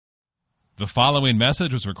The following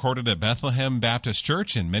message was recorded at Bethlehem Baptist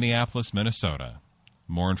Church in Minneapolis, Minnesota.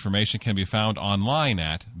 More information can be found online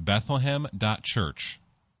at bethlehem.church.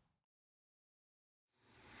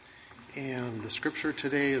 And the scripture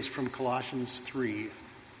today is from Colossians 3.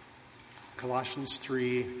 Colossians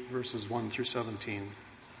 3, verses 1 through 17.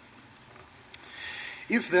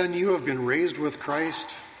 If then you have been raised with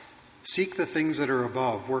Christ, seek the things that are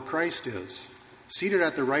above, where Christ is, seated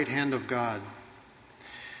at the right hand of God.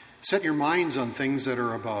 Set your minds on things that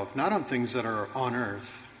are above, not on things that are on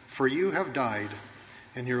earth. For you have died,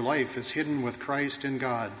 and your life is hidden with Christ in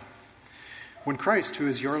God. When Christ, who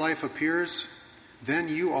is your life, appears, then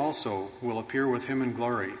you also will appear with him in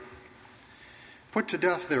glory. Put to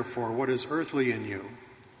death, therefore, what is earthly in you: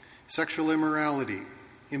 sexual immorality,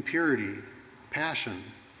 impurity, passion,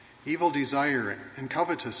 evil desire, and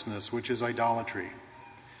covetousness, which is idolatry.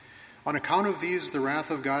 On account of these, the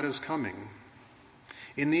wrath of God is coming.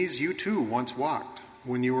 In these you too once walked,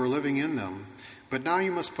 when you were living in them, but now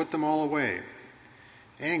you must put them all away: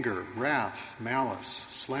 anger, wrath, malice,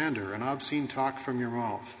 slander, and obscene talk from your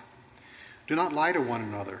mouth. Do not lie to one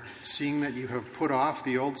another, seeing that you have put off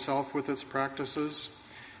the old self with its practices,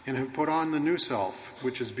 and have put on the new self,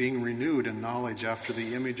 which is being renewed in knowledge after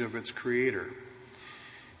the image of its Creator.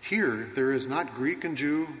 Here there is not Greek and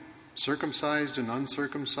Jew, circumcised and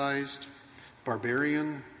uncircumcised,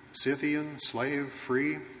 barbarian, Scythian, slave,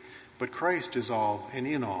 free, but Christ is all and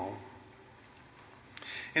in all.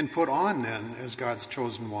 And put on then, as God's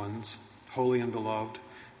chosen ones, holy and beloved,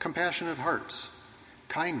 compassionate hearts,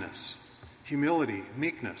 kindness, humility,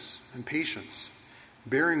 meekness, and patience,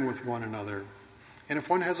 bearing with one another, and if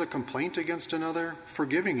one has a complaint against another,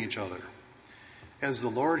 forgiving each other. As the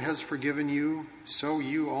Lord has forgiven you, so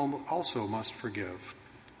you also must forgive.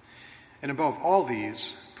 And above all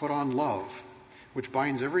these, put on love, which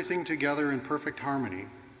binds everything together in perfect harmony.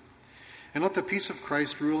 And let the peace of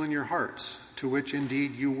Christ rule in your hearts, to which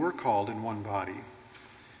indeed you were called in one body.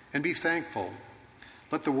 And be thankful.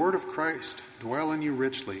 Let the word of Christ dwell in you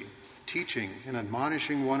richly, teaching and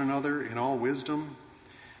admonishing one another in all wisdom,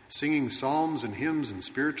 singing psalms and hymns and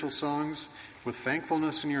spiritual songs with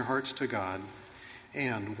thankfulness in your hearts to God.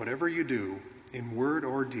 And whatever you do, in word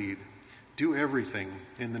or deed, do everything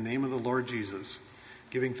in the name of the Lord Jesus,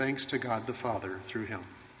 giving thanks to God the Father through him.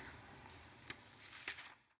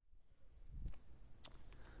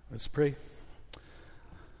 Let's pray.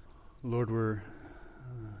 Lord, we're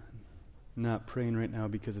not praying right now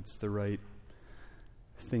because it's the right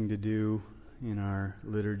thing to do in our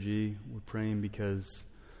liturgy. We're praying because,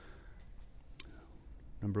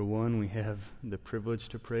 number one, we have the privilege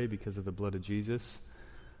to pray because of the blood of Jesus,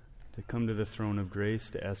 to come to the throne of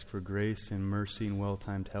grace, to ask for grace and mercy and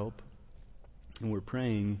well-timed help. And we're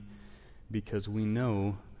praying because we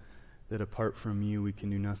know that apart from you we can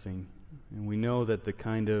do nothing. And we know that the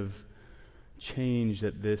kind of change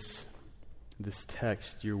that this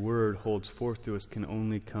text, your word, holds forth to us can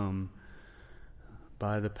only come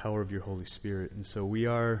by the power of your Holy Spirit. And so we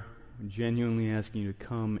are genuinely asking you to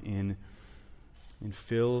come and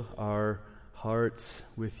fill our hearts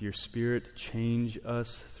with your Spirit. Change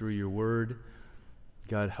us through your word.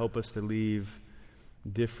 God, help us to leave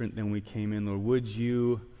different than we came in. Lord, would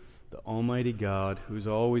you, the Almighty God, who's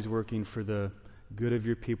always working for the good of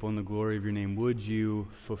your people and the glory of your name, would you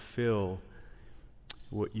fulfill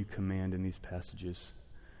what you command in these passages?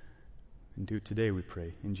 And do it today, we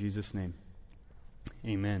pray. In Jesus' name,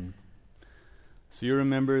 amen. So you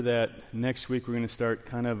remember that next week we're going to start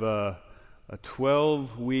kind of a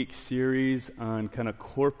 12-week series on kind of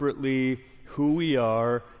corporately who we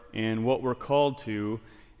are and what we're called to.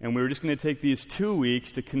 And we're just going to take these 2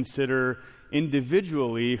 weeks to consider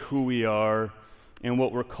individually who we are and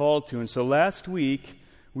what we're called to. And so last week,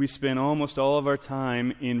 we spent almost all of our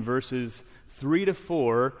time in verses 3 to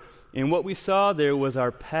 4. And what we saw there was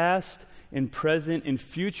our past and present and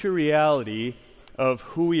future reality of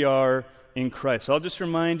who we are in Christ. So I'll just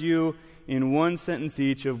remind you in one sentence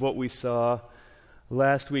each of what we saw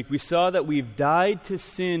last week. We saw that we've died to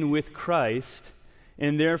sin with Christ,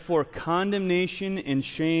 and therefore condemnation and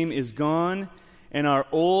shame is gone, and our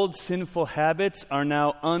old sinful habits are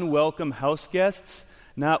now unwelcome house guests,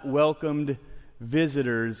 not welcomed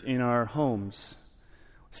visitors in our homes.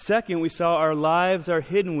 Second, we saw our lives are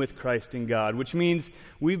hidden with Christ in God, which means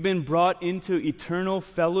we've been brought into eternal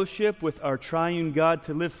fellowship with our triune God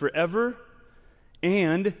to live forever,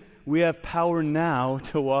 and we have power now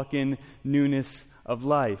to walk in newness of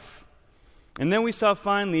life. And then we saw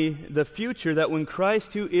finally the future, that when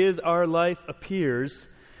Christ, who is our life, appears,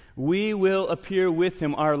 we will appear with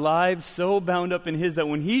him, our lives so bound up in his that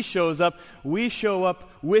when he shows up, we show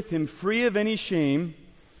up with him, free of any shame,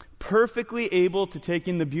 perfectly able to take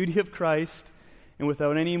in the beauty of Christ and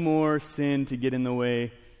without any more sin to get in the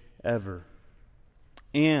way ever.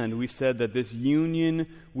 And we said that this union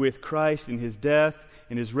with Christ in his death,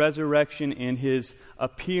 in his resurrection, and his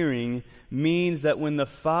appearing means that when the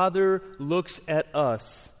Father looks at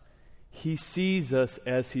us, he sees us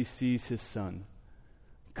as he sees his Son,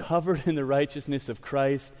 covered in the righteousness of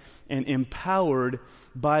Christ and empowered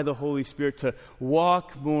by the Holy Spirit to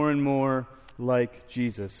walk more and more like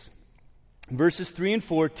Jesus. Verses 3 and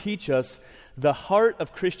 4 teach us the heart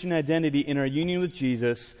of Christian identity in our union with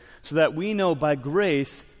Jesus, so that we know by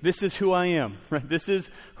grace, this is who I am, right? This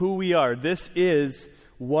is who we are. This is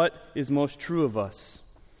what is most true of us.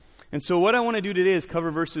 And so what I want to do today is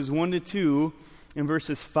cover verses 1 to 2 and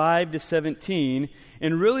verses 5 to 17.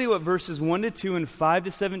 And really what verses 1 to 2 and 5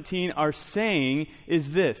 to 17 are saying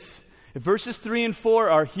is this. If verses 3 and 4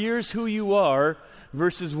 are here's who you are,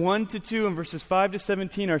 verses 1 to 2 and verses 5 to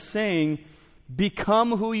 17 are saying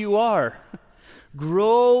become who you are.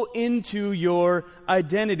 Grow into your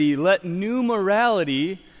identity. Let new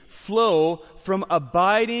morality flow from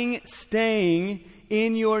abiding, staying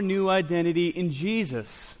in your new identity in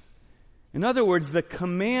Jesus. In other words, the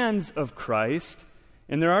commands of Christ,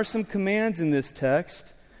 and there are some commands in this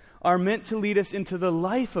text, are meant to lead us into the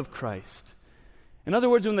life of Christ. In other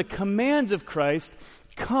words, when the commands of Christ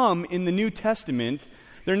come in the New Testament,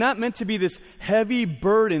 they're not meant to be this heavy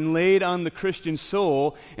burden laid on the Christian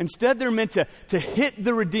soul. Instead, they're meant to hit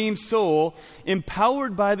the redeemed soul,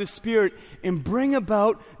 empowered by the Spirit, and bring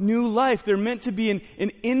about new life. They're meant to be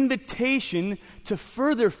an invitation to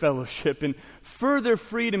further fellowship and further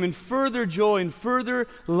freedom and further joy and further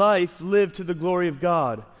life lived to the glory of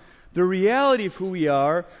God. The reality of who we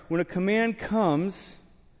are, when a command comes,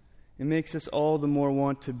 it makes us all the more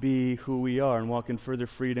want to be who we are and walk in further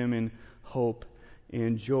freedom and hope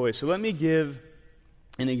and joy. So let me give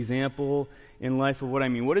an example in life of what I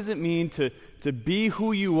mean. What does it mean to be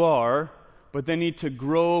who you are, but then need to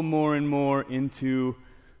grow more and more into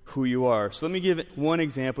who you are? So let me give one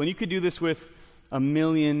example. And you could do this with a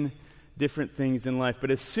million different things in life. But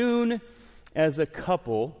as soon as a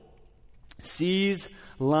couple sees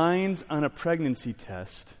lines on a pregnancy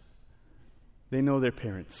test, they know their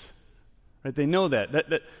parents. Right? They know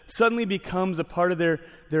that suddenly becomes a part of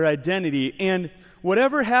their identity. And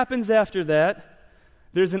whatever happens after that,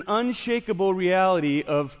 there's an unshakable reality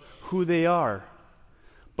of who they are.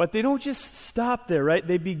 But they don't just stop there, right?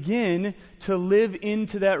 They begin to live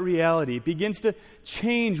into that reality. It begins to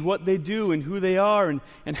change what they do and who they are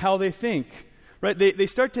and how they think. Right? They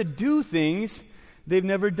start to do things they've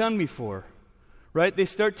never done before. Right? They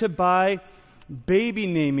start to buy baby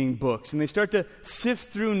naming books, and they start to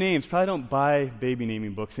sift through names. Probably don't buy baby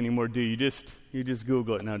naming books anymore, do you? You just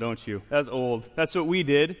Google it now, don't you? That's old. That's what we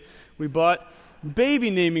did. We bought baby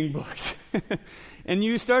naming books. And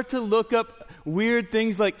you start to look up weird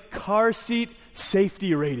things like car seat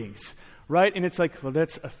safety ratings, right? And it's like, well,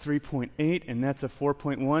 that's a 3.8 and that's a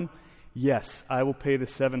 4.1. Yes, I will pay the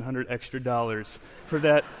 $700 extra for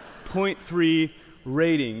that 0.3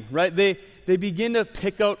 rating, right? They begin to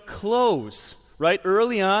pick out clothes, right?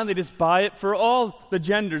 Early on, they just buy it for all the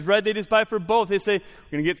genders, right? They just buy it for both. They say,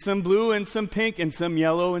 we're going to get some blue and some pink and some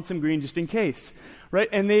yellow and some green just in case, right?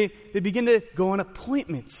 And they begin to go on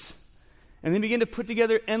appointments. And they begin to put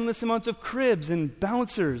together endless amounts of cribs and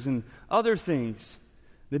bouncers and other things.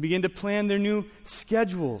 They begin to plan their new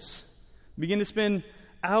schedules. They begin to spend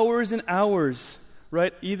hours and hours,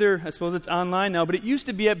 right? Either, I suppose it's online now, but it used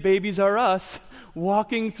to be at Babies R Us,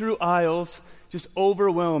 walking through aisles, just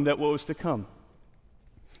overwhelmed at what was to come.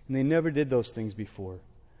 And they never did those things before.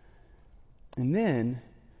 And then,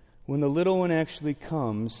 when the little one actually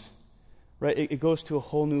comes, right, it goes to a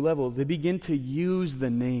whole new level. They begin to use the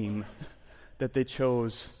name that they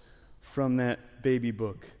chose from that baby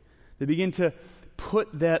book. They begin to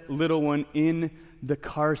put that little one in the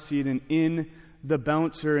car seat and in the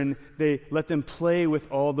bouncer, and they let them play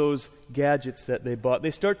with all those gadgets that they bought.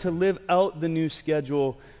 They start to live out the new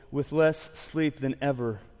schedule with less sleep than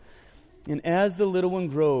ever. And as the little one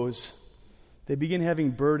grows, they begin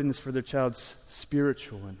having burdens for their child's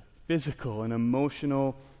spiritual and physical and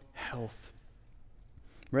emotional health.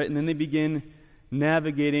 Right? And then they begin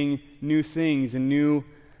navigating new things and new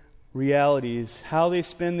realities. How they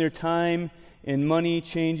spend their time and money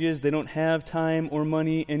changes. They don't have time or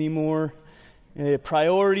money anymore.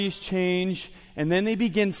 Priorities change. And then they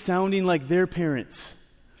begin sounding like their parents,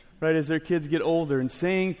 right, as their kids get older and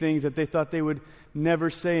saying things that they thought they would never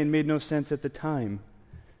say and made no sense at the time.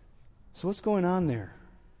 So what's going on there?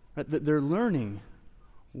 Right? They're learning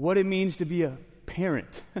what it means to be a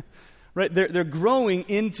parent. right? They're growing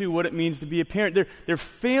into what it means to be a parent. They're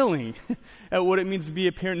failing at what it means to be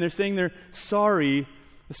a parent. They're saying they're sorry,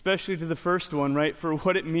 especially to the first one, right, for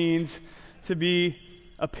what it means to be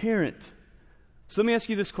a parent. So let me ask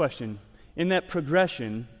you this question. In that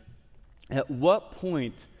progression, at what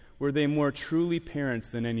point were they more truly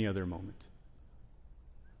parents than any other moment?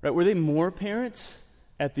 Right? Were they more parents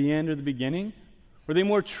at the end or the beginning? Were they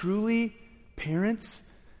more truly parents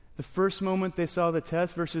the first moment they saw the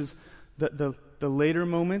test versus the later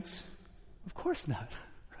moments? Of course not,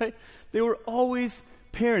 right? They were always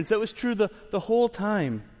parents. That was true the whole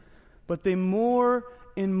time. But they more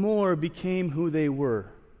and more became who they were.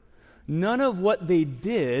 None of what they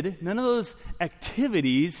did, none of those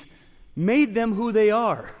activities made them who they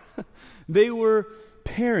are. They were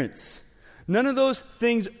parents. None of those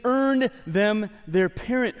things earned them their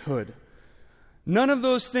parenthood. None of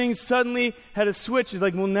those things suddenly had a switch. It's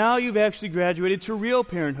like, well, now you've actually graduated to real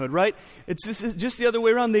parenthood, right? It's just the other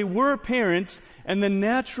way around. They were parents, and the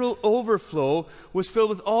natural overflow was filled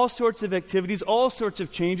with all sorts of activities, all sorts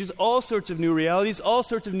of changes, all sorts of new realities, all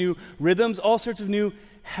sorts of new rhythms, all sorts of new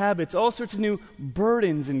habits, all sorts of new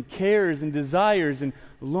burdens and cares and desires and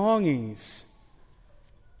longings.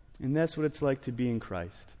 And that's what it's like to be in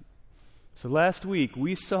Christ. So last week,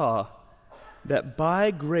 we saw that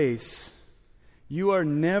by grace, you are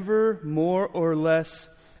never more or less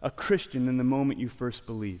a Christian than the moment you first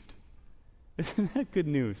believed. Isn't that good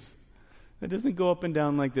news? That doesn't go up and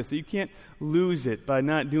down like this. That you can't lose it by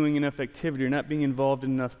not doing enough activity or not being involved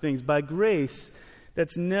in enough things. By grace,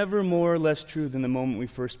 that's never more or less true than the moment we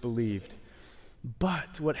first believed.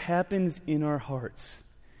 But what happens in our hearts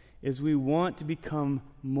is we want to become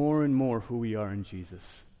more and more who we are in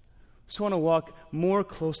Jesus. Just want to walk more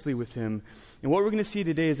closely with him. And what we're going to see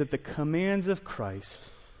today is that the commands of Christ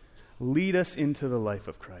lead us into the life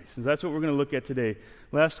of Christ. And that's what we're going to look at today.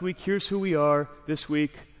 Last week, here's who we are. This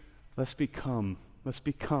week, let's become. Let's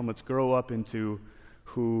grow up into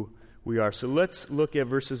who we are. So let's look at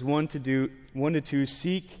verses 1 to 2.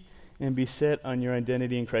 Seek and be set on your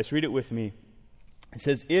identity in Christ. Read it with me. It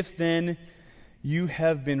says, "If then you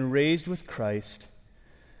have been raised with Christ,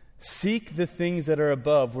 seek the things that are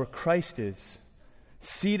above, where Christ is,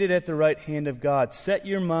 seated at the right hand of God. Set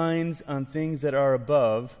your minds on things that are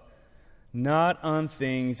above, not on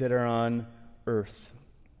things that are on earth."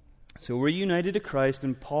 So we're united to Christ,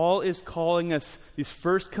 and Paul is calling us, these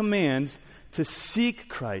first commands, to seek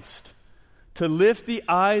Christ, to lift the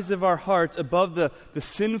eyes of our hearts above the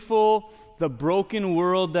sinful, the broken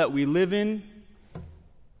world that we live in,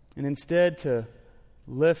 and instead to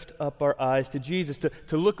lift up our eyes to Jesus,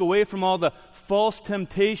 to look away from all the false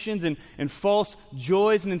temptations and false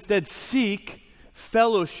joys, and instead seek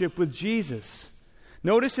fellowship with Jesus.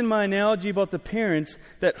 Notice in my analogy about the parents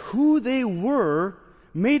that who they were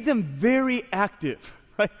made them very active,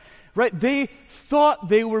 right? They thought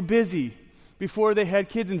they were busy before they had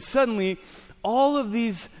kids, and suddenly all of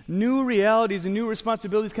these new realities and new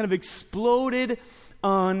responsibilities kind of exploded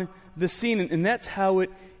on the scene, and that's how it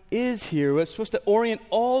is here. We're supposed to orient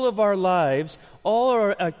all of our lives, all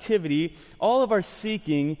our activity, all of our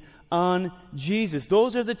seeking on Jesus.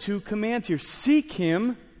 Those are the two commands here. Seek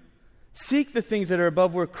him. Seek the things that are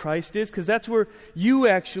above where Christ is, because that's where you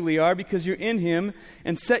actually are, because you're in him.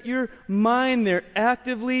 And set your mind there.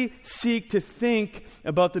 Actively seek to think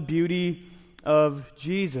about the beauty of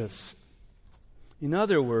Jesus. In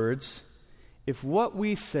other words, if what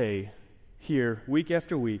we say here week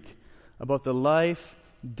after week about the life,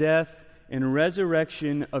 death, and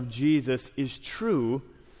resurrection of Jesus is true,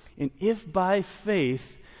 and if by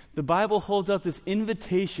faith the Bible holds out this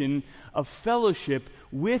invitation of fellowship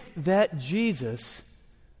with that Jesus,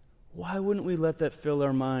 why wouldn't we let that fill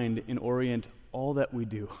our mind and orient all that we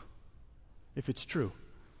do, if it's true?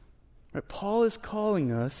 Right? Paul is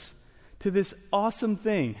calling us to this awesome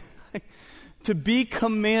thing, to be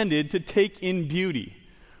commanded to take in beauty.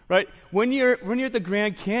 Right? When you're at the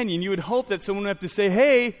Grand Canyon, you would hope that someone would have to say,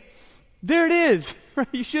 "Hey, there it is."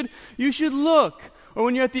 Right? You should look. Or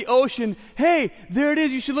when you're at the ocean, "Hey, there it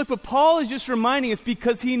is, you should look." But Paul is just reminding us,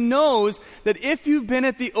 because he knows that if you've been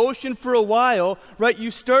at the ocean for a while, right,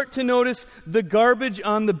 you start to notice the garbage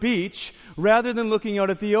on the beach rather than looking out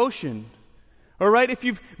at the ocean. Or right, if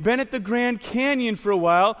you've been at the Grand Canyon for a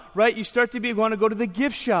while, right, you start to want to go to the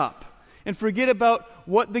gift shop and forget about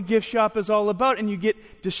what the gift shop is all about, and you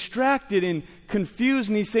get distracted and confused.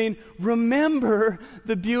 And he's saying, remember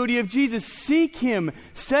the beauty of Jesus. Seek him.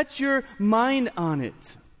 Set your mind on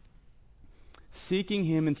it. Seeking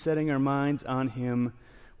him and setting our minds on him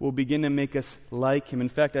will begin to make us like him. In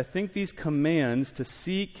fact, I think these commands to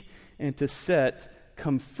seek and to set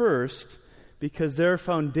come first, because they're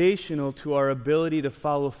foundational to our ability to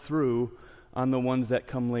follow through on the ones that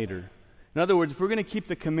come later. In other words, if we're going to keep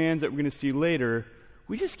the commands that we're going to see later,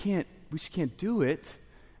 we just can't do it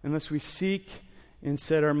unless we seek and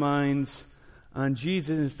set our minds on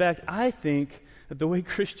Jesus. In fact, I think that the way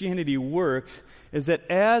Christianity works is that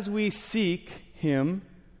as we seek Him,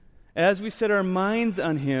 as we set our minds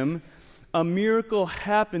on Him, a miracle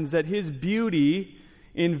happens that His beauty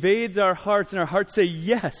invades our hearts, and our hearts say,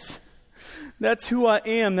 yes, that's who I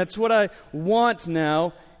am, that's what I want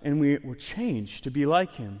now, and we're changed to be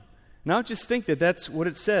like Him. Now just think that that's what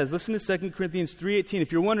it says. Listen to 2 Corinthians 3:18.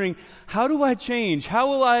 If you're wondering, how do I change? How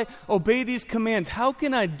will I obey these commands? How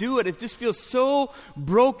can I do it? It just feels so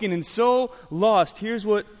broken and so lost. Here's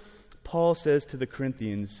what Paul says to the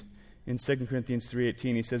Corinthians in 2 Corinthians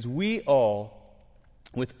 3:18. He says, we all,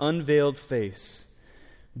 with unveiled face,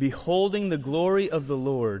 beholding the glory of the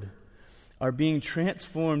Lord, are being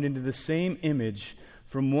transformed into the same image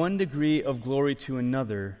from one degree of glory to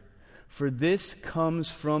another. For this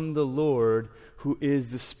comes from the Lord, who is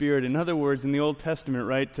the Spirit. In other words, in the Old Testament,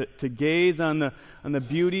 right, to gaze on the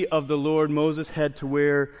beauty of the Lord, Moses had to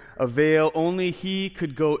wear a veil. Only he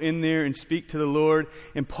could go in there and speak to the Lord.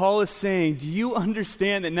 And Paul is saying, do you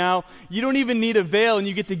understand that now you don't even need a veil and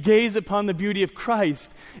you get to gaze upon the beauty of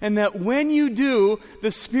Christ? And that when you do,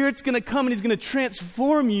 the Spirit's going to come and He's going to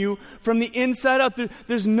transform you from the inside out.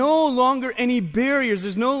 There's no longer any barriers.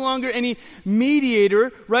 There's no longer any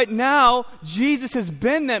mediator. Right now, Jesus has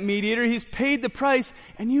been that mediator. He's paid the price,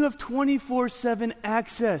 and you have 24/7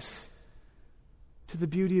 access to the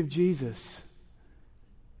beauty of Jesus.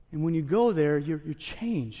 And when you go there, you're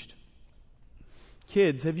changed.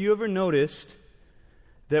 Kids, have you ever noticed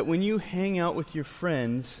that when you hang out with your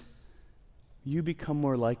friends, you become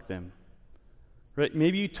more like them? Right?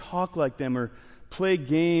 Maybe you talk like them or play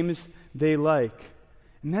games they like.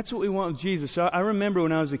 And that's what we want with Jesus. So I remember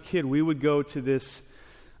when I was a kid, we would go to this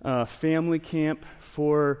family camp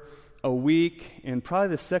for a week, and probably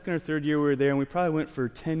the second or third year we were there, and we probably went for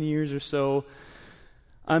 10 years or so.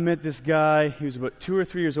 I met this guy. He was about 2 or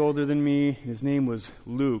 3 years older than me. His name was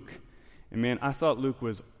Luke. And man, I thought Luke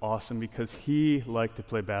was awesome because he liked to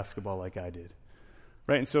play basketball like I did.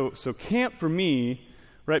 Right? And so camp for me,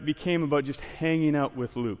 right, became about just hanging out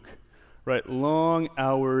with Luke. Right? Long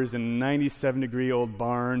hours in a 97-degree old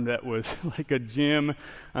barn that was like a gym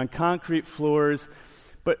on concrete floors.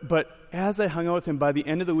 But as I hung out with him, by the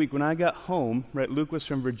end of the week, when I got home, right, Luke was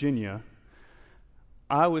from Virginia,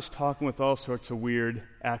 I was talking with all sorts of weird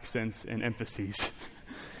accents and emphases.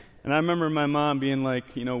 And I remember my mom being like,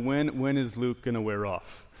 when is Luke going to wear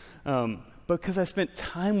off? Because I spent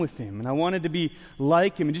time with him, and I wanted to be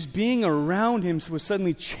like him, and just being around him was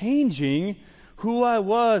suddenly changing who I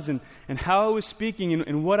was and how I was speaking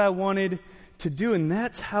and what I wanted to do. And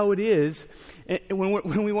that's how it is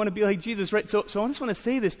when we want to be like Jesus, right? So I just want to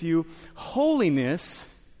say this to you. Holiness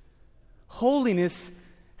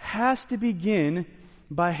has to begin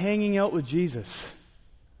by hanging out with Jesus.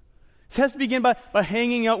 It has to begin by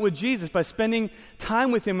hanging out with Jesus, by spending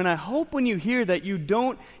time with Him. And I hope when you hear that, you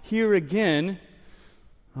don't hear again,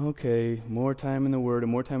 okay, more time in the Word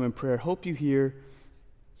and more time in prayer. I hope you hear,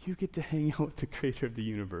 you get to hang out with the Creator of the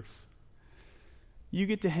universe. You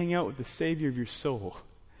get to hang out with the Savior of your soul.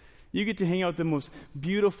 You get to hang out with the most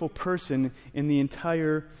beautiful person in the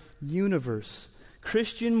entire universe.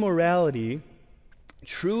 Christian morality,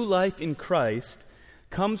 true life in Christ,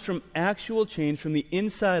 comes from actual change from the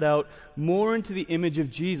inside out, more into the image of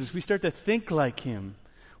Jesus. We start to think like Him.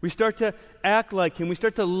 We start to act like Him. We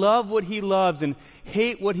start to love what He loves and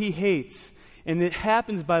hate what He hates. And it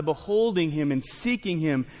happens by beholding Him and seeking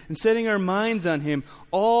Him and setting our minds on Him.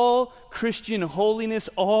 All Christian holiness,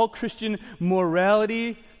 all Christian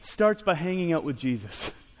morality starts by hanging out with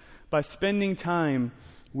Jesus, by spending time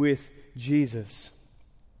with Jesus.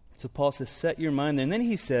 So Paul says, set your mind there. And then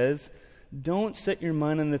he says, don't set your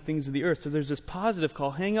mind on the things of the earth. So there's this positive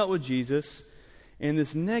call, hang out with Jesus, and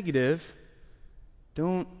this negative,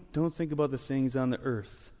 don't think about the things on the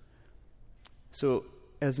earth. So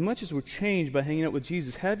as much as we're changed by hanging out with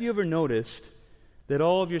Jesus, have you ever noticed that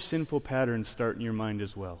all of your sinful patterns start in your mind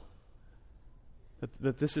as well?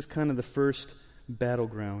 That this is kind of the first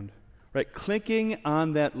battleground, right? Clicking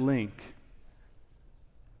on that link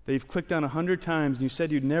that you've clicked on 100 times and you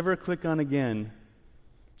said you'd never click on again,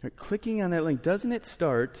 right? Clicking on that link, doesn't it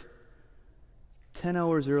start 10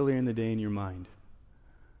 hours earlier in the day in your mind?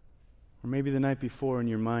 Or maybe the night before in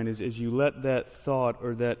your mind as you let that thought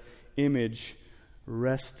or that image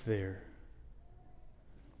rest there.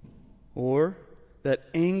 Or that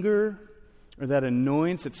anger or that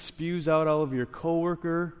annoyance that spews out all of your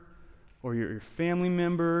coworker or your family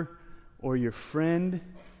member or your friend,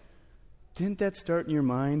 didn't that start in your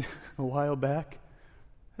mind a while back?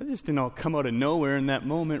 That just didn't all come out of nowhere in that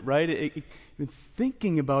moment, right? You've been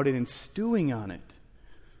thinking about it and stewing on it.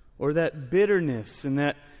 Or that bitterness and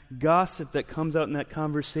that gossip that comes out in that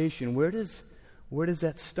conversation, where does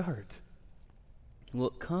that start?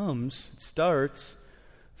 Well, it starts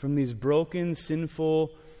from these broken,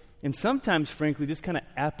 sinful, and sometimes, frankly, just kind of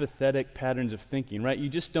apathetic patterns of thinking, right? You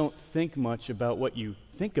just don't think much about what you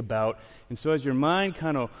think about, and so as your mind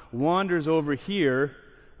kind of wanders over here,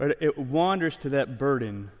 right, it wanders to that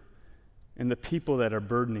burden and the people that are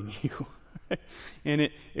burdening you. And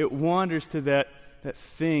it wanders to that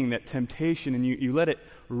thing, that temptation, and you let it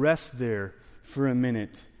rest there for a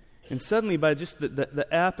minute. And suddenly, by just the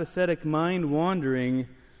apathetic mind wandering,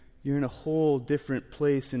 you're in a whole different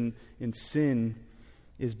place, and sin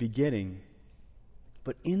is beginning.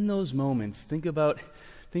 But in those moments, take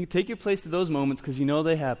your place to those moments, because you know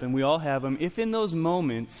they happen. We all have them. If in those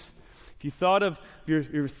moments, if you thought of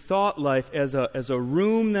your thought life as a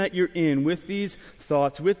room that you're in with these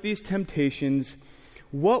thoughts, with these temptations,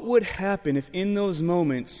 what would happen if in those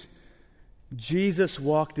moments Jesus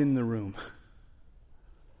walked in the room?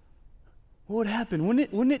 What would happen?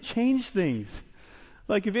 Wouldn't it change things?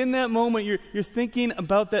 Like if in that moment you're thinking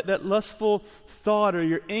about that lustful thought, or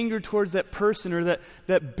your anger towards that person, or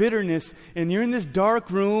that bitterness, and you're in this dark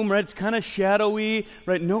room, right? It's kind of shadowy,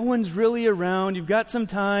 right? No one's really around. You've got some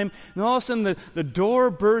time, and all of a sudden the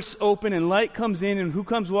door bursts open and light comes in, and who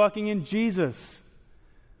comes walking in? Jesus.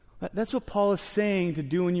 That's what Paul is saying to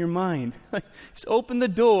do in your mind. Just open the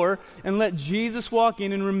door and let Jesus walk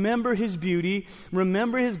in, and remember his beauty,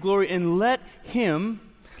 remember his glory, and let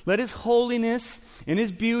his holiness and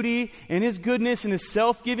his beauty and his goodness and his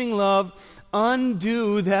self-giving love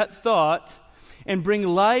undo that thought and bring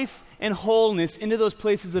life and wholeness into those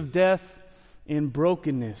places of death and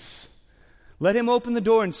brokenness. Let him open the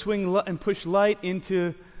door and push light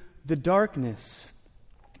into the darkness.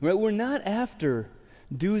 Right? We're not after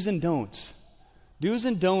do's and don'ts. Do's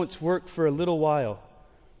and don'ts work for a little while.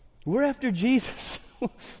 We're after Jesus.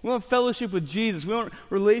 We want fellowship with Jesus. We want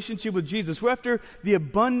relationship with Jesus. We're after the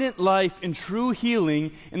abundant life and true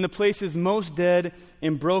healing in the places most dead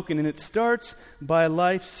and broken. And it starts by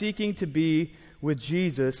life seeking to be with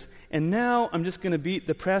Jesus. And now I'm just going to beat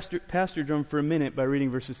the pastor drum for a minute by reading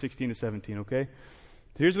verses 16 to 17, okay?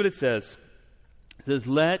 Here's what it says. It says,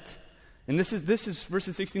 and this is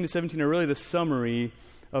verses 16 to 17 are really the summary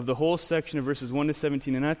of the whole section of verses 1 to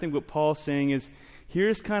 17. And I think what Paul's saying is,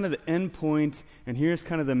 here's kind of the end point, and here's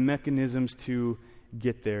kind of the mechanisms to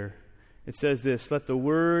get there. It says this: let the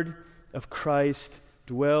word of Christ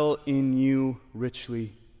dwell in you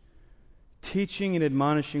richly, teaching and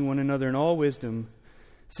admonishing one another in all wisdom,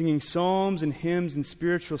 singing psalms and hymns and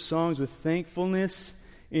spiritual songs with thankfulness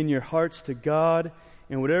in your hearts to God.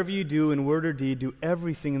 And whatever you do in word or deed, do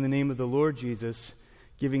everything in the name of the Lord Jesus,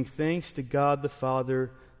 giving thanks to God the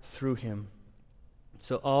Father through him.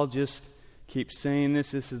 So I'll just keep saying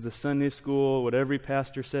this. This is the Sunday school, what every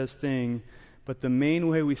pastor says thing. But the main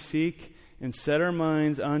way we seek and set our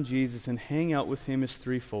minds on Jesus and hang out with him is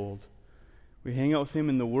threefold. We hang out with him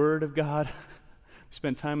in the Word of God. We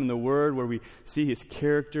spend time in the Word where we see his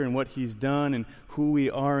character and what he's done and who we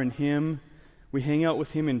are in him. We hang out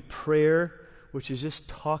with him in prayer, which is just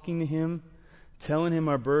talking to him, telling him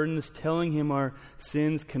our burdens, telling him our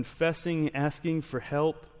sins, confessing, asking for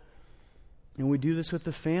help. And we do this with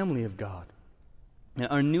the family of God. Now,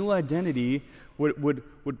 our new identity would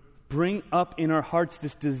bring up in our hearts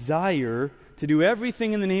this desire to do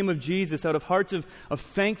everything in the name of Jesus out of hearts of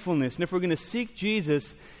thankfulness. And if we're going to seek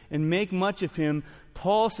Jesus and make much of him,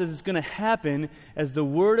 Paul says it's going to happen as the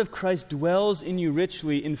word of Christ dwells in you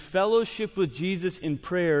richly in fellowship with Jesus in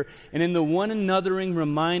prayer and in the one anothering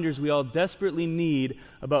reminders we all desperately need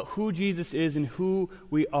about who Jesus is and who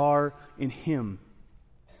we are in him.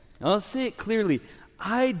 Now, let's say it clearly.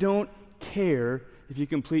 I don't care if you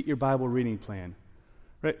complete your Bible reading plan.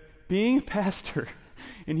 Right? Being a pastor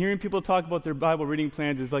and hearing people talk about their Bible reading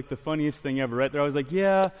plans is like the funniest thing ever, right? They're always like,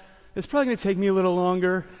 yeah, it's probably going to take me a little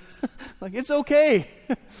longer. Like, it's okay.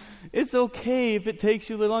 It's okay if it takes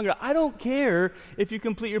you a little longer. I don't care if you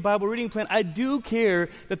complete your Bible reading plan. I do care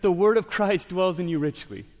that the word of Christ dwells in you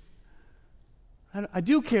richly. I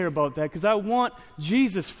do care about that because I want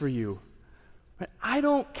Jesus for you. I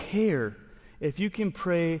don't care if you can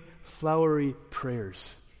pray flowery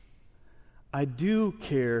prayers. I do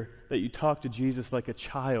care that you talk to Jesus like a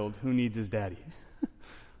child who needs his daddy.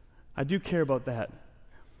 I do care about that.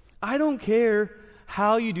 I don't care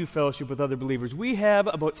how you do fellowship with other believers. We have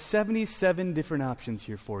about 77 different options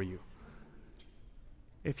here for you.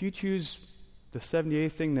 If you choose the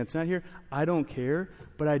 78th thing that's not here, I don't care,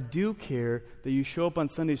 but I do care that you show up on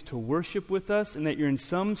Sundays to worship with us and that you're in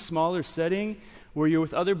some smaller setting where you're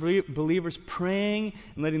with other believers praying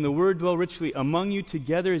and letting the Word dwell richly among you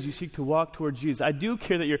together as you seek to walk toward Jesus. I do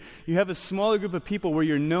care that you have a smaller group of people where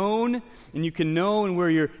you're known and you can know, and where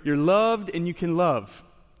you're loved and you can love.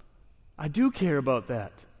 I do care about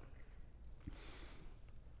that.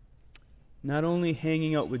 Not only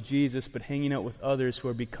hanging out with Jesus, but hanging out with others who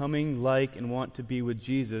are becoming like and want to be with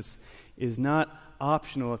Jesus is not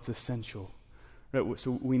optional, it's essential. Right?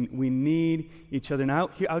 So we need each other. Now,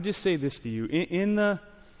 I'll just say this to you. In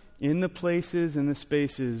the places and the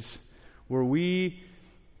spaces where we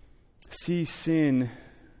see sin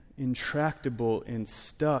intractable and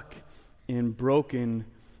stuck and broken,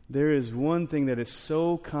 there is one thing that is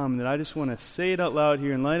so common that I just want to say it out loud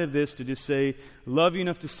here in light of this, to just say, love you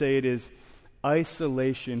enough to say it, is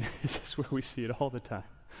isolation. Is just where we see it all the time.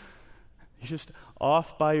 You're just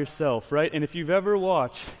off by yourself, right? And if you've ever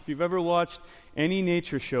watched any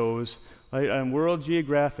nature shows, right, on World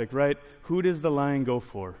Geographic, right, who does the lion go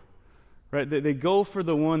for? Right? They go for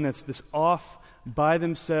the one that's this off by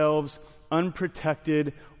themselves,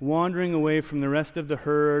 unprotected, wandering away from the rest of the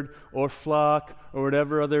herd or flock or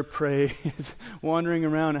whatever other prey is wandering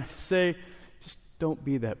around. I say, just don't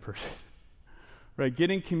be that person. Right?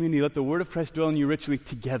 Get in community. Let the word of Christ dwell in you richly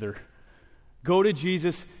together. Go to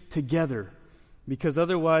Jesus together. Because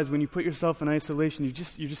otherwise, when you put yourself in isolation, you're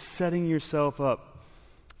just setting yourself up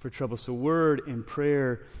for trouble. So word and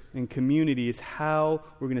prayer and community is how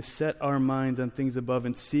we're going to set our minds on things above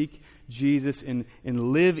and seek Jesus and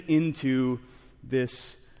live into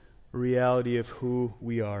this reality of who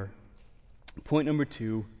we are. Point number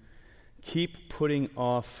 2, keep putting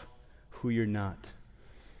off who you're not.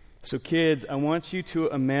 So kids, I want you to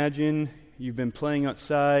imagine you've been playing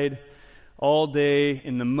outside all day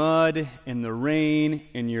in the mud, in the rain,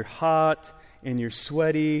 and you're hot, and you're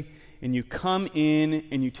sweaty, and you come in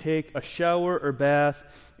and you take a shower or bath,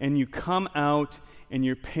 and you come out, and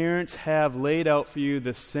your parents have laid out for you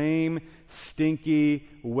the same stinky,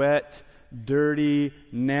 wet, dirty,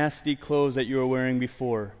 nasty clothes that you were wearing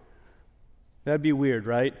before. That'd be weird,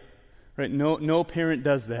 right? Right? No parent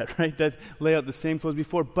does that, right? That lay out the same clothes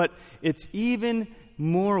before. But it's even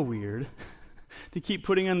more weird to keep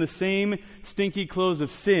putting on the same stinky clothes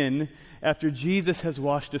of sin after Jesus has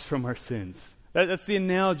washed us from our sins. That's the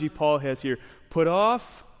analogy Paul has here. Put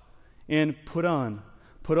off and put on.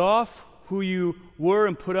 Put off who you were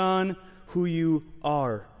and put on who you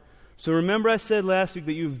are. So remember I said last week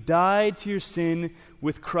that you've died to your sin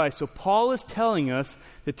with Christ. So Paul is telling us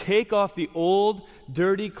to take off the old,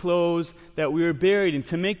 dirty clothes that we were buried in.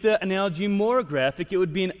 To make the analogy more graphic, it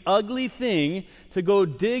would be an ugly thing to go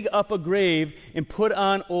dig up a grave and put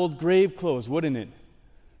on old grave clothes, wouldn't it?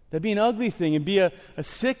 That'd be an ugly thing. It'd be a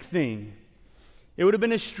sick thing. It would have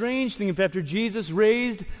been a strange thing if after Jesus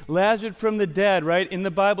raised Lazarus from the dead, right? In the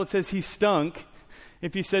Bible it says he stunk.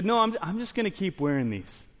 If he said, no, I'm just going to keep wearing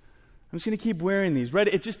these. I'm just going to keep wearing these, right?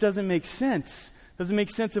 It just doesn't make sense. Doesn't make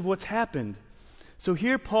sense of what's happened. So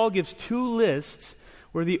here Paul gives 2 lists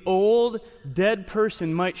where the old, dead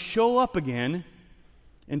person might show up again,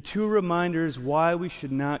 and 2 reminders why we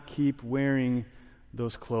should not keep wearing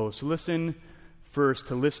those clothes. So listen first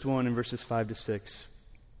to list 1 in verses 5 to 6.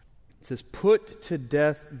 It says, "Put to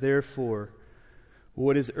death, therefore,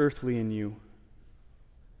 what is earthly in you: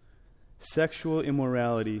 sexual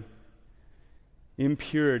immorality,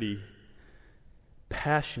 impurity,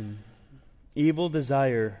 passion, evil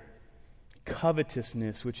desire,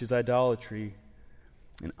 covetousness, which is idolatry.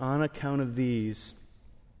 And on account of these,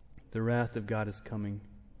 the wrath of God is coming."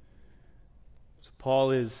 So Paul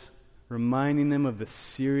is reminding them of the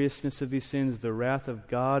seriousness of these sins. The wrath of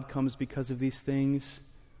God comes because of these things.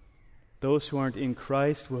 Those who aren't in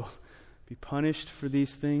Christ will be punished for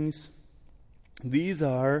these things. These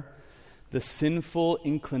are the sinful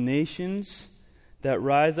inclinations that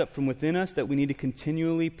rise up from within us that we need to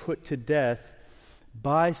continually put to death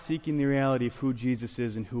by seeking the reality of who Jesus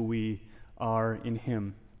is and who we are in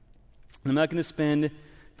Him. And I'm not going to spend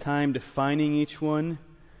time defining each one,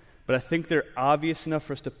 but I think they're obvious enough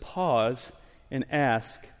for us to pause and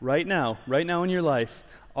ask right now in your life,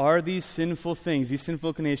 are these sinful things, these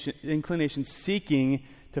sinful inclinations seeking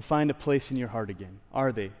to find a place in your heart again?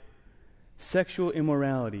 Are they? Sexual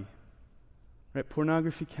immorality, right?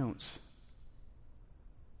 Pornography counts.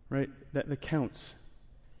 Right? That counts.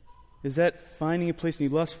 Is that finding a place in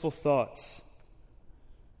your lustful thoughts?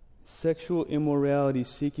 Sexual immorality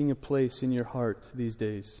seeking a place in your heart these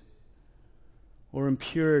days? Or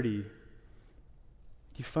impurity? Do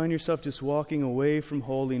you find yourself just walking away from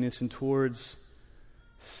holiness and towards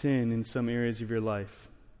sin in some areas of your life?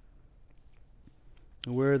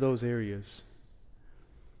 Where are those areas?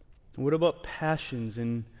 What about passions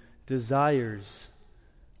and desires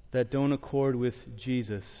that don't accord with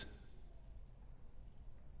Jesus?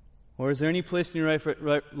 Or is there any place in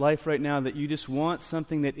your life right now that you just want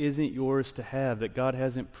something that isn't yours to have, that God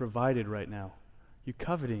hasn't provided right now? You're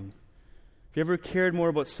coveting. Have you ever cared more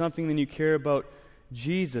about something than you care about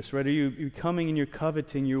Jesus, right? Are you coming and you're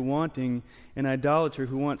coveting, you're wanting an idolater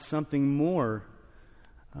who wants something more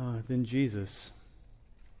than Jesus?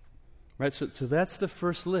 Right, so that's the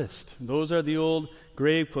first list. Those are the old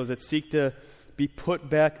grave clothes that seek to be put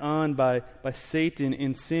back on by Satan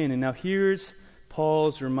in sin. And now here's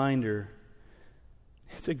Paul's reminder.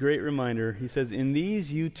 It's a great reminder. He says, "In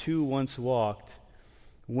these you too once walked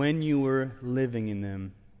when you were living in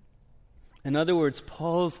them." In other words,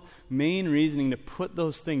 Paul's main reasoning to put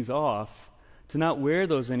those things off, to not wear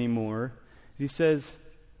those anymore, is he says,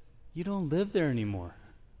 you don't live there anymore.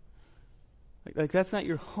 Like that's not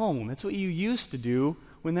your home. That's what you used to do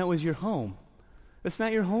when that was your home. That's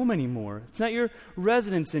not your home anymore. It's not your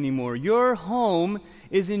residence anymore. Your home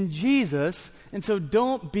is in Jesus, and so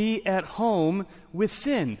don't be at home with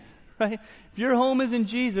sin, right? If your home is in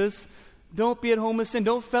Jesus, don't be at home with sin.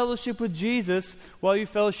 Don't fellowship with Jesus while you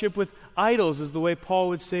fellowship with idols, is the way Paul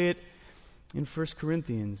would say it in 1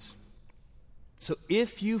 Corinthians. So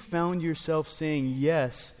if you found yourself saying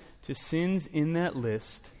yes to sins in that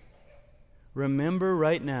list, remember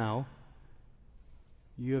right now,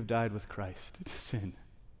 you have died with Christ to sin.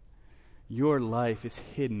 Your life is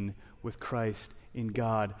hidden with Christ in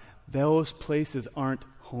God. Those places aren't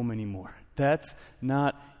home anymore. That's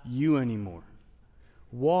not you anymore.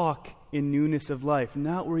 Walk in newness of life,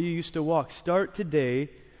 not where you used to walk. Start today,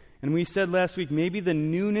 and we said last week, maybe the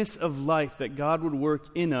newness of life that God would work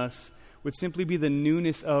in us would simply be the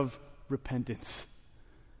newness of repentance.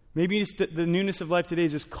 Maybe just the newness of life today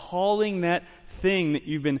is just calling that thing that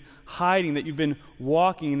you've been hiding, that you've been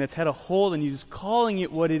walking, and that's had a hold on you, just calling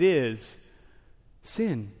it what it is,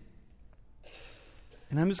 sin.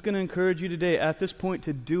 And I'm just going to encourage you today at this point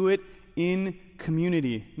to do it in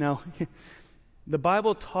community. Now, the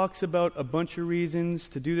Bible talks about a bunch of reasons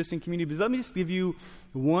to do this in community, but let me just give you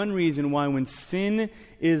one reason why when sin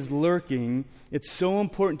is lurking, it's so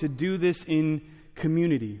important to do this in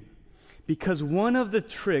community. Because one of the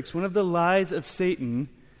tricks, one of the lies of Satan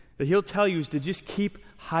that he'll tell you is to just keep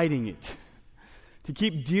hiding it, to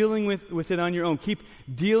keep dealing with it on your own, keep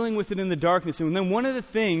dealing with it in the darkness. And then one of the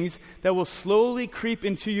things that will slowly creep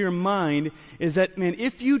into your mind is that, man,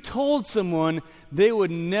 if you told someone, they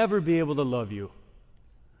would never be able to love you.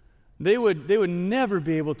 They would never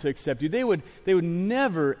be able to accept you. They would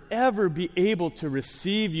never, ever be able to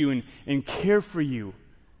receive you and care for you.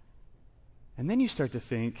 And then you start to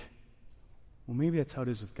think, well, maybe that's how it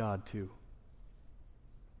is with God too.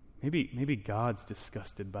 Maybe God's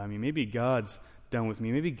disgusted by me. Maybe God's done with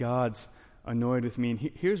me. Maybe God's annoyed with me. And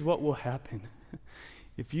here's what will happen.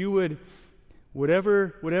 If you would,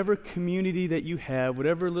 whatever community that you have,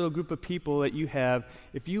 whatever little group of people that you have,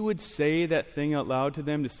 if you would say that thing out loud to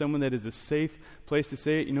them, to someone that is a safe place to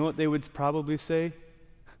say it, you know what they would probably say?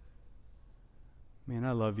 Man,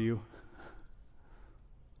 I love you.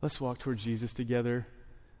 Let's walk toward Jesus together.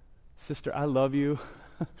 Sister, I love you.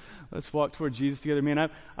 Let's walk toward Jesus together. Man,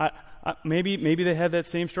 I maybe they had that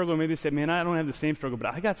same struggle, or maybe they said, man, I don't have the same struggle, but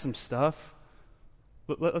I got some stuff.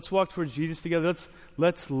 Let's walk towards Jesus together.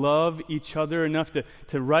 Let's love each other enough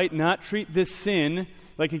to not treat this sin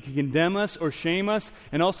like it can condemn us or shame us,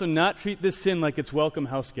 and also not treat this sin like it's welcome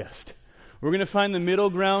house guest. We're going to find the middle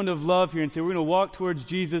ground of love here and say we're going to walk towards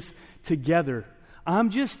Jesus together. I'm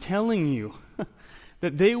just telling you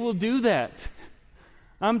that they will do that.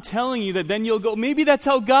 I'm telling you that then you'll go, maybe that's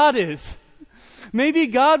how God is. Maybe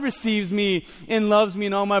God receives me and loves me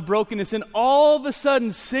in all my brokenness, and all of a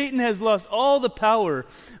sudden Satan has lost all the power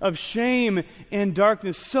of shame and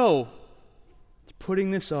darkness. So, you're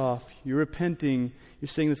putting this off, you're repenting, you're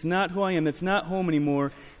saying that's not who I am, that's not home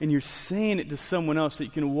anymore, and you're saying it to someone else so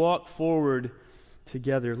you can walk forward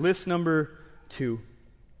together. List number 2,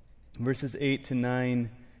 verses 8 to 9a,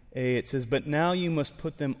 it says, "But now you must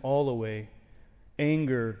put them all away.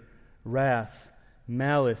 Anger, wrath,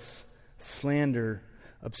 malice, slander,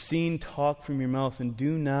 obscene talk from your mouth, and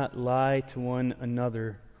do not lie to one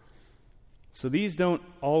another." So these don't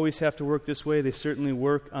always have to work this way. They certainly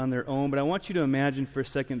work on their own. But I want you to imagine for a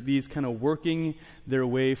second these kind of working their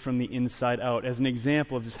way from the inside out as an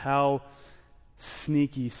example of just how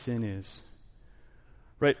sneaky sin is.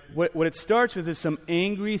 Right? What it starts with is some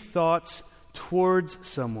angry thoughts towards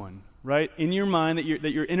someone, right? In your mind that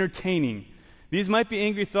you're entertaining. These might be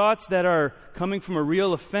angry thoughts that are coming from a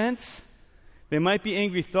real offense. They might be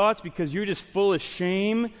angry thoughts because you're just full of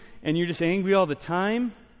shame and you're just angry all the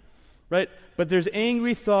time, right? But there's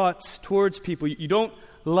angry thoughts towards people. You don't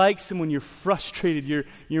like someone, you're frustrated,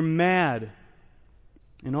 you're mad.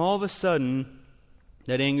 And all of a sudden,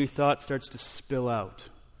 that angry thought starts to spill out,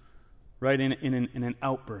 right, in an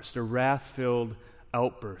outburst, a wrath-filled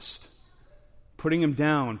outburst. Putting them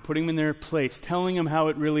down, putting them in their place, telling them how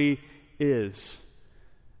it really is.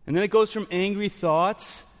 And then it goes from angry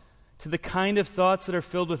thoughts to the kind of thoughts that are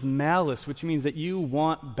filled with malice, which means that you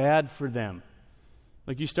want bad for them.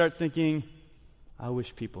 Like you start thinking, I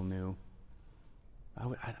wish people knew.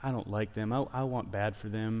 I don't like them. I want bad for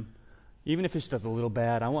them. Even if it's just a little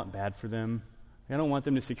bad, I want bad for them. I don't want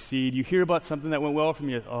them to succeed. You hear about something that went well for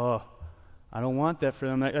me, I don't want that for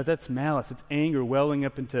them. That's malice. It's anger welling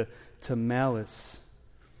up into malice.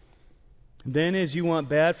 Then as you want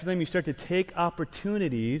bad for them, you start to take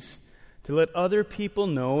opportunities to let other people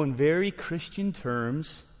know in very Christian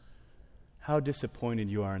terms how disappointed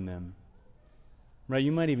you are in them. Right?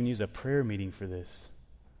 You might even use a prayer meeting for this.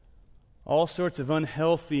 All sorts of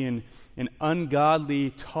unhealthy and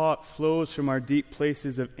ungodly talk flows from our deep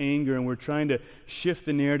places of anger, and we're trying to shift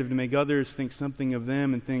the narrative to make others think something of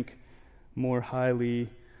them and think more highly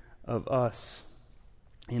of us.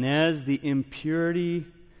 And as the impurity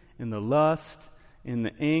and the lust and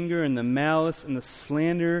the anger and the malice and the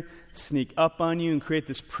slander sneak up on you and create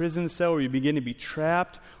this prison cell where you begin to be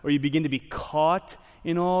trapped or you begin to be caught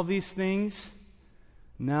in all these things,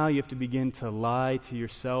 now you have to begin to lie to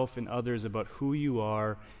yourself and others about who you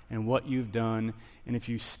are and what you've done. And if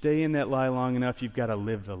you stay in that lie long enough, you've got to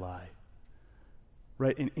live the lie.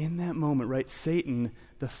 Right? And in that moment, right, Satan,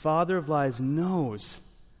 the father of lies, knows,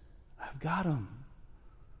 I've got him.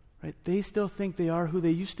 Right? They still think they are who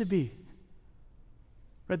they used to be.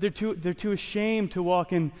 Right? They're too ashamed to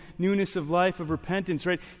walk in newness of life, of repentance,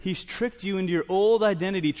 right? He's tricked you into your old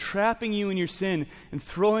identity, trapping you in your sin, and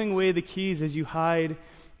throwing away the keys as you hide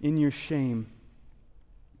in your shame.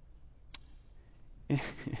 And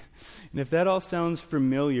if that all sounds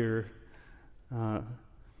familiar,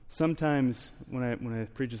 sometimes when I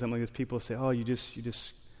preach something like this, people say, "Oh, you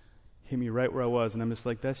just hit me right where I was," and I'm just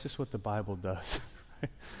like, "That's just what the Bible does." Right?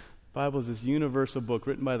 The Bible is this universal book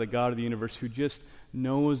written by the God of the universe who just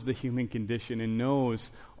knows the human condition and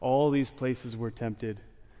knows all these places we're tempted.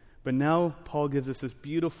 But now Paul gives us this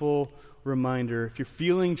beautiful reminder. If you're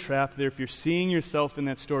feeling trapped there, if you're seeing yourself in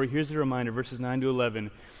that story, here's the reminder, verses 9 to 11.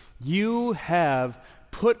 You have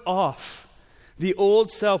put off the old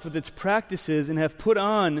self with its practices and have put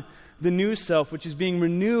on the new self, which is being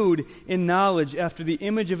renewed in knowledge after the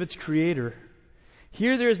image of its creator.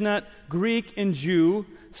 Here there is not Greek and Jew,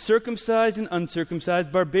 circumcised and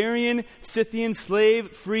uncircumcised, barbarian, Scythian,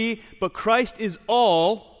 slave, free, but Christ is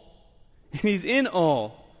all, and He's in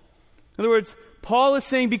all. In other words, Paul is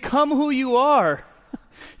saying, become who you are.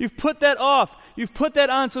 You've put that off. You've put that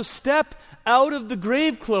on. So step out of the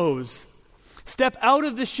grave clothes. Step out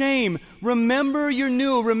of the shame. Remember you're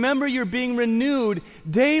new. Remember you're being renewed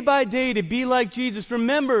day by day to be like Jesus.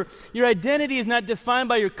 Remember your identity is not defined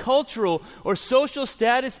by your cultural or social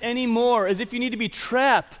status anymore, as if you need to be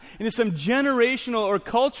trapped into some generational or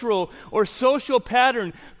cultural or social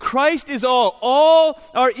pattern. Christ is all. All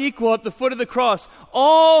are equal at the foot of the cross.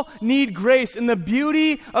 All need grace. And the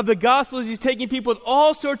beauty of the gospel is He's taking people with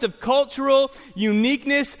all sorts of cultural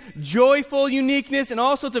uniqueness, joyful uniqueness, and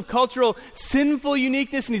all sorts of cultural sinful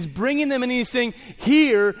uniqueness, and He's bringing them and He's saying,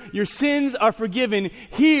 here, your sins are forgiven.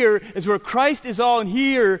 Here is where Christ is all, and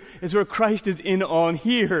here is where Christ is in all, and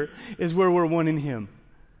here is where we're one in Him.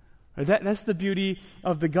 That's the beauty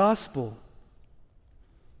of the gospel.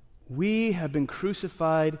 We have been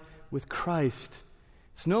crucified with Christ.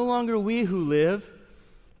 It's no longer we who live,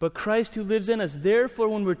 but Christ who lives in us. Therefore,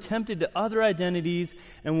 when we're tempted to other identities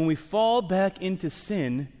and when we fall back into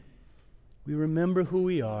sin, we remember who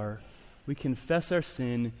we are, we confess our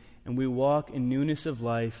sin, and we walk in newness of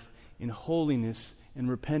life, in holiness and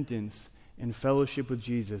repentance and fellowship with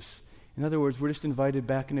Jesus. In other words, we're just invited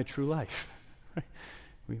back into true life.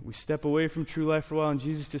 Right? We step away from true life for a while, and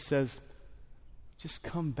Jesus just says, just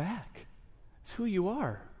come back. It's who you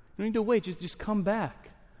are. You don't need to wait. Just come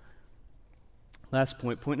back. Last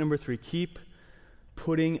point, point number 3, keep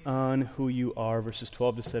putting on who you are, verses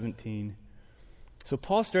 12 to 17. So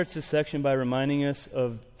Paul starts this section by reminding us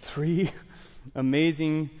of 3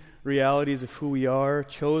 amazing realities of who we are,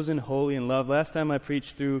 chosen, holy, and loved. Last time I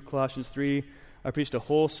preached through Colossians 3, I preached a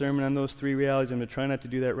whole sermon on those 3 realities. I'm going to try not to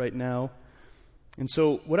do that right now. And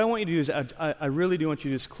so what I want you to do is, I really do want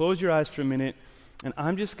you to just close your eyes for a minute, and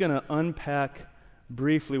I'm just going to unpack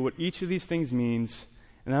briefly what each of these things means,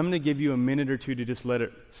 and I'm going to give you a minute or two to just let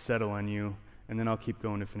it settle on you, and then I'll keep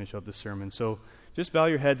going to finish out the sermon. So just bow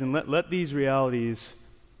your heads and let these realities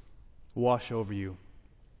wash over you.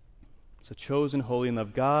 So chosen, holy, and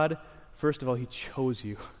loved. God, first of all, He chose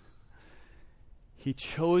you. He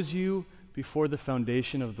chose you before the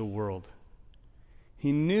foundation of the world.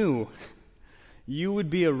 He knew you would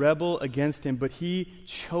be a rebel against Him, but He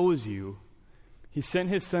chose you. He sent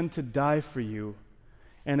His Son to die for you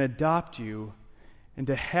and adopt you and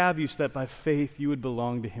to have you so that by faith you would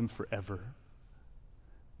belong to Him forever.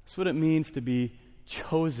 That's what it means to be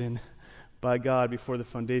chosen by God before the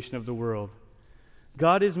foundation of the world.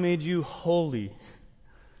 God has made you holy.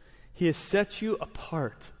 He has set you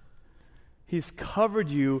apart. He's covered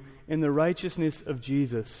you in the righteousness of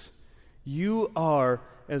Jesus. You are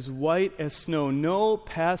as white as snow. No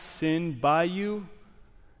past sin by you,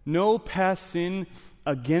 no past sin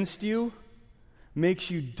against you makes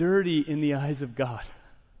you dirty in the eyes of God.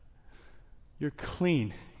 You're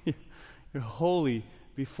clean. You're holy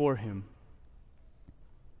before Him.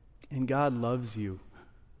 And God loves you.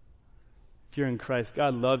 If you're in Christ,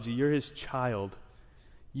 God loves you. You're His child.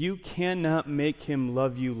 You cannot make Him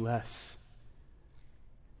love you less.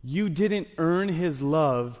 You didn't earn His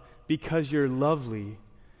love because you're lovely,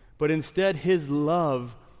 but instead His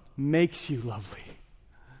love makes you lovely.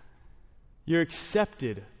 You're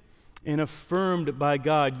accepted and affirmed by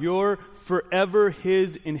God. You're forever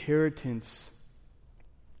His inheritance.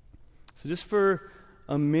 So just for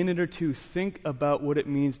a minute or two, think about what it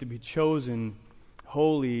means to be chosen,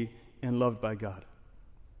 holy, and loved by God.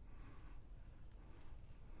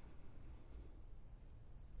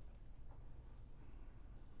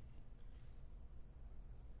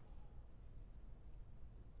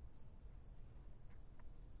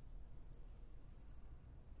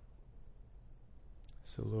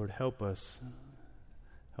 So Lord, help us.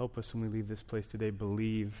 Help us when we leave this place today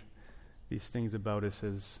believe these things about us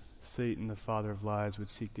as Satan, the father of lies, would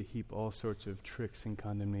seek to heap all sorts of tricks and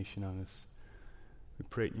condemnation on us. We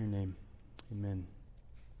pray it in your name. Amen.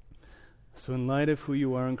 So in light of who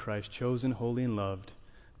you are in Christ, chosen, holy, and loved,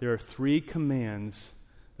 there are 3 commands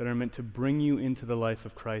that are meant to bring you into the life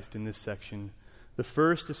of Christ in this section. The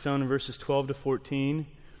first is found in verses 12 to 14,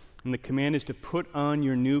 and the command is to put on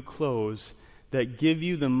your new clothes that give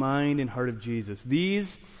you the mind and heart of Jesus.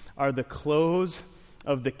 These are the clothes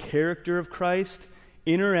of the character of Christ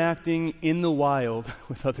interacting in the wild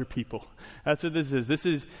with other people. That's what this is. This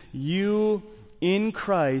is you in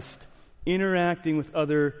Christ interacting with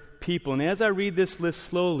other people. And as I read this list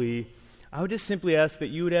slowly, I would just simply ask that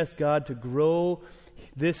you would ask God to grow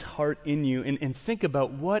this heart in you and think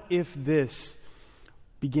about what if this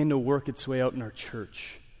began to work its way out in our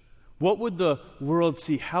church. What would the world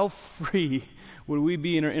see? How free would we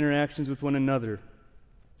be in our interactions with one another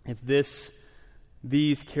if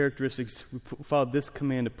these characteristics, we followed this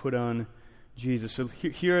command to put on Jesus? So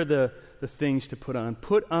here are the things to put on.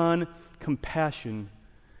 Put on compassion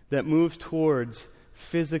that moves towards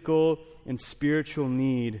physical and spiritual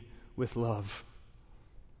need with love.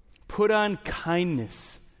 Put on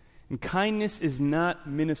kindness. And kindness is not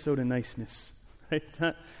Minnesota niceness. Right?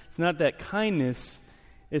 It's not that. Kindness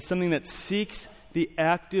is something that seeks the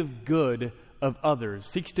active good of others,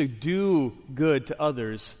 seeks to do good to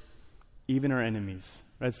others, even our enemies.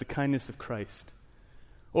 Right? It's the kindness of Christ.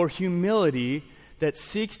 Or humility that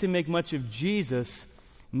seeks to make much of Jesus,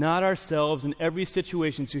 not ourselves, in every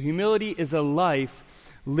situation. So humility is a life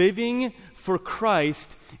living for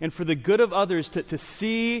Christ and for the good of others to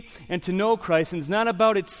see and to know Christ. And it's not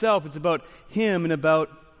about itself, it's about Him and about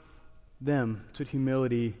them. That's what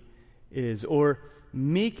humility is. Or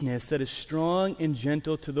meekness that is strong and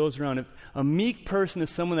gentle to those around. If a meek person is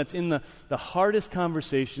someone that's in the hardest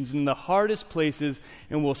conversations, in the hardest places,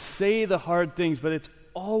 and will say the hard things, but it's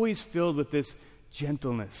always filled with this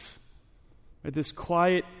gentleness, right? This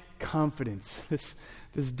quiet confidence,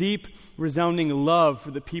 this deep, resounding love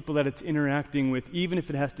for the people that it's interacting with, even if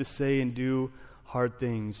it has to say and do hard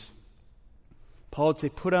things. Paul would say,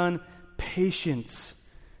 put on patience,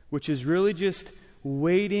 which is really just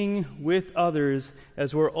waiting with others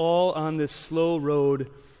as we're all on this slow road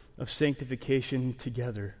of sanctification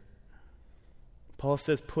together. Paul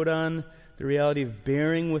says, put on the reality of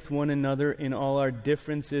bearing with one another in all our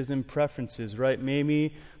differences and preferences, right?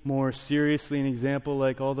 Maybe more seriously, an example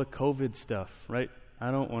like all the COVID stuff, right?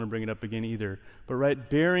 I don't want to bring it up again either. But, right,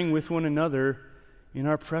 bearing with one another in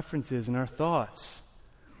our preferences and our thoughts.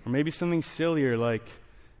 Or maybe something sillier like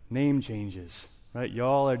name changes. Right?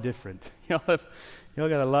 Y'all are different. Y'all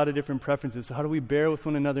got a lot of different preferences. So how do we bear with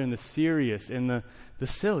one another in the serious and the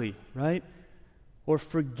silly, right? Or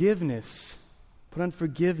forgiveness. Put on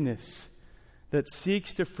forgiveness that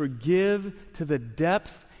seeks to forgive to the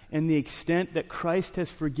depth and the extent that Christ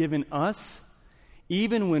has forgiven us,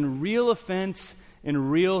 even when real offense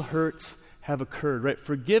and real hurts have occurred, right?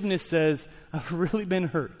 Forgiveness says, I've really been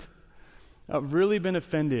hurt. I've really been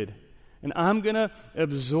offended. And I'm going to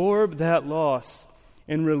absorb that loss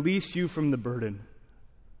and release you from the burden.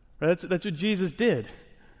 Right? That's what Jesus did.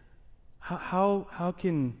 How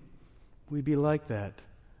can we be like that?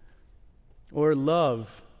 Or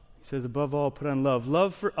love. He says, above all, put on love.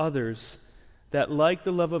 Love for others that, like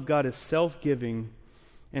the love of God, is self-giving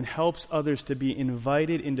and helps others to be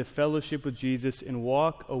invited into fellowship with Jesus and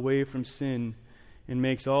walk away from sin and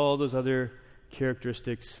makes all those other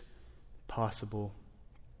characteristics possible.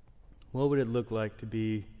 What would it look like to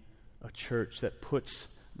be a church that puts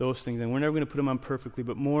those things in? We're never going to put them on perfectly,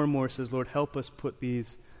 but more and more says, Lord, help us put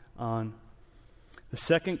these on. The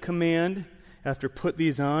second command after put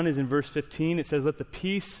these on is in verse 15. It says, let the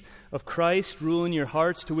peace of Christ rule in your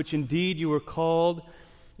hearts, to which indeed you were called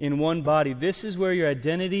in one body. This is where your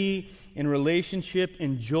identity and relationship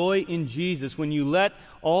and joy in Jesus, when you let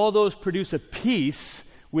all those produce a peace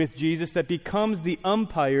with Jesus that becomes the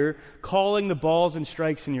umpire calling the balls and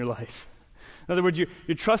strikes in your life. In other words,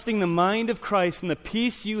 you're trusting the mind of Christ and the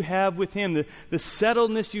peace you have with Him, the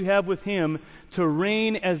settledness you have with Him to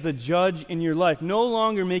reign as the judge in your life. No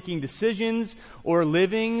longer making decisions or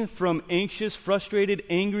living from anxious, frustrated,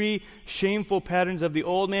 angry, shameful patterns of the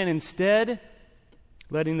old man. Instead,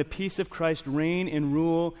 letting the peace of Christ reign and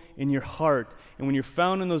rule in your heart. And when you're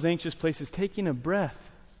found in those anxious places, taking a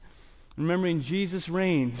breath, remembering Jesus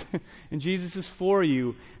reigns and Jesus is for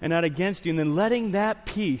you and not against you, and then letting that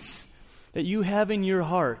peace that you have in your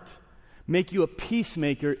heart make you a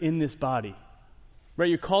peacemaker in this body. Right?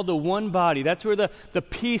 You're called to one body. That's where the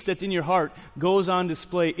peace that's in your heart goes on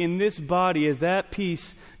display in this body as that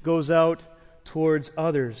peace goes out towards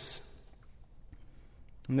others.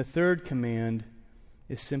 And the third command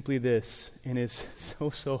is simply this, and it's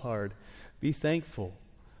so hard. Be thankful.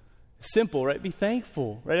 Simple, right? Be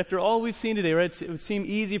thankful, right? After all we've seen today, right? It would seem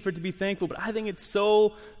easy for it to be thankful, but I think it's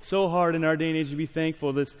so hard in our day and age to be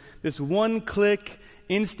thankful. This one-click,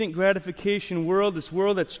 instant gratification world, this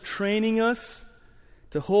world that's training us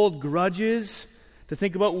to hold grudges, to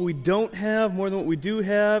think about what we don't have more than what we do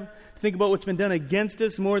have, to think about what's been done against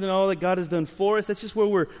us more than all that God has done for us. That's just where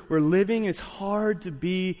we're living. It's hard to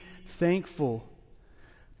be thankful.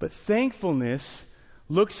 But thankfulness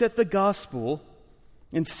looks at the gospel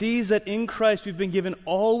and sees that in Christ we've been given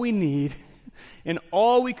all we need and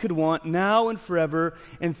all we could want now and forever.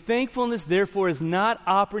 And thankfulness, therefore, is not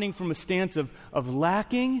operating from a stance of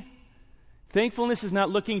lacking. Thankfulness is not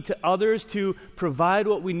looking to others to provide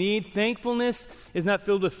what we need. Thankfulness is not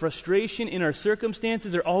filled with frustration in our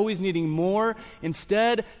circumstances or always needing more.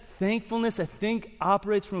 Instead, thankfulness, I think,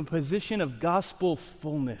 operates from a position of gospel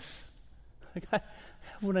fullness. Like, I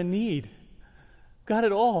have what I need. Got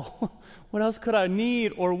it all. What else could I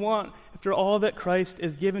need or want after all that Christ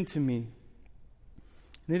has given to me?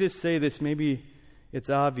 And I just say this, maybe it's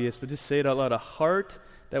obvious, but just say it out loud. A heart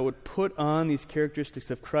that would put on these characteristics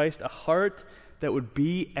of Christ, a heart that would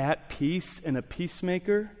be at peace and a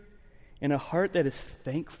peacemaker, and a heart that is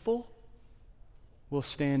thankful will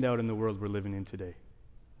stand out in the world we're living in today.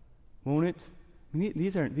 Won't it? I mean,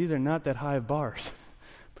 these are not that high of bars.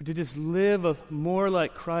 But to just live more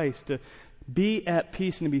like Christ, to be at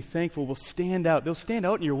peace and to be thankful will stand out. They'll stand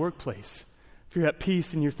out in your workplace if you're at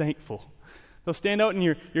peace and you're thankful. They'll stand out in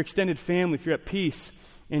your extended family if you're at peace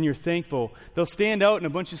and you're thankful. They'll stand out in a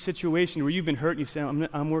bunch of situations where you've been hurt and you say,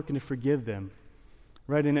 I'm working to forgive them.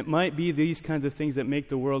 Right? And it might be these kinds of things that make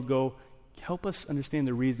the world go, help us understand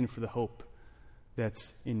the reason for the hope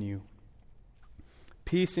that's in you.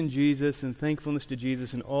 Peace in Jesus and thankfulness to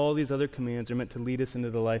Jesus and all these other commands are meant to lead us into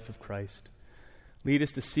the life of Christ. Lead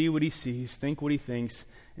us to see what He sees, think what He thinks,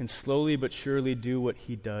 and slowly but surely do what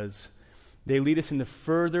He does. They lead us into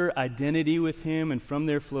further identity with Him, and from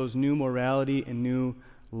there flows new morality and new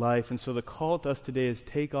life. And so the call to us today is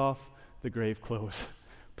take off the grave clothes,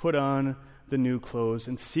 put on the new clothes,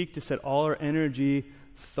 and seek to set all our energy,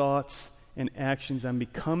 thoughts, and actions on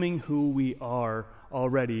becoming who we are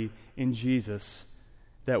already in Jesus,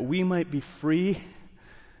 that we might be free,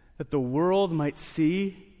 that the world might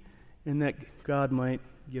see, and that God might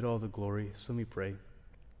get all the glory. So let me pray.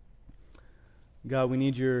 God, we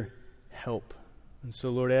need your help. And so,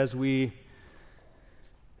 Lord, as we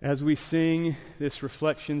sing this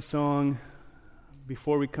reflection song,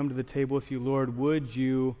 before we come to the table with you, Lord, would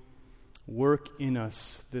you work in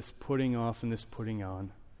us this putting off and this putting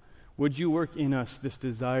on? Would you work in us this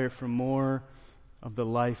desire for more of the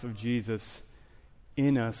life of Jesus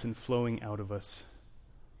in us and flowing out of us.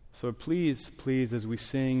 So please, please, as we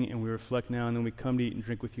sing and we reflect now and then we come to eat and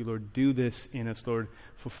drink with you, Lord, do this in us, Lord.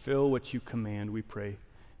 Fulfill what you command, we pray,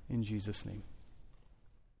 in Jesus' name.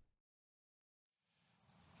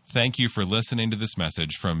 Thank you for listening to this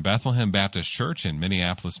message from Bethlehem Baptist Church in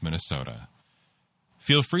Minneapolis, Minnesota.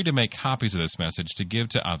 Feel free to make copies of this message to give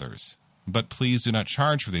to others, but please do not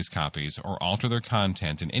charge for these copies or alter their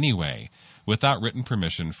content in any way without written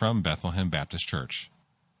permission from Bethlehem Baptist Church.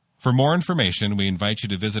 For more information, we invite you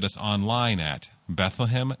to visit us online at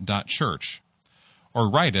bethlehem.church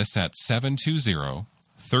or write us at 720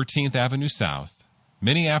 13th Avenue South,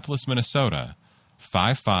 Minneapolis, Minnesota,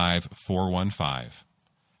 55415.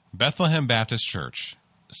 Bethlehem Baptist Church,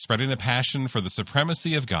 spreading a passion for the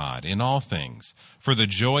supremacy of God in all things, for the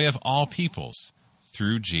joy of all peoples,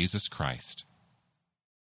 through Jesus Christ.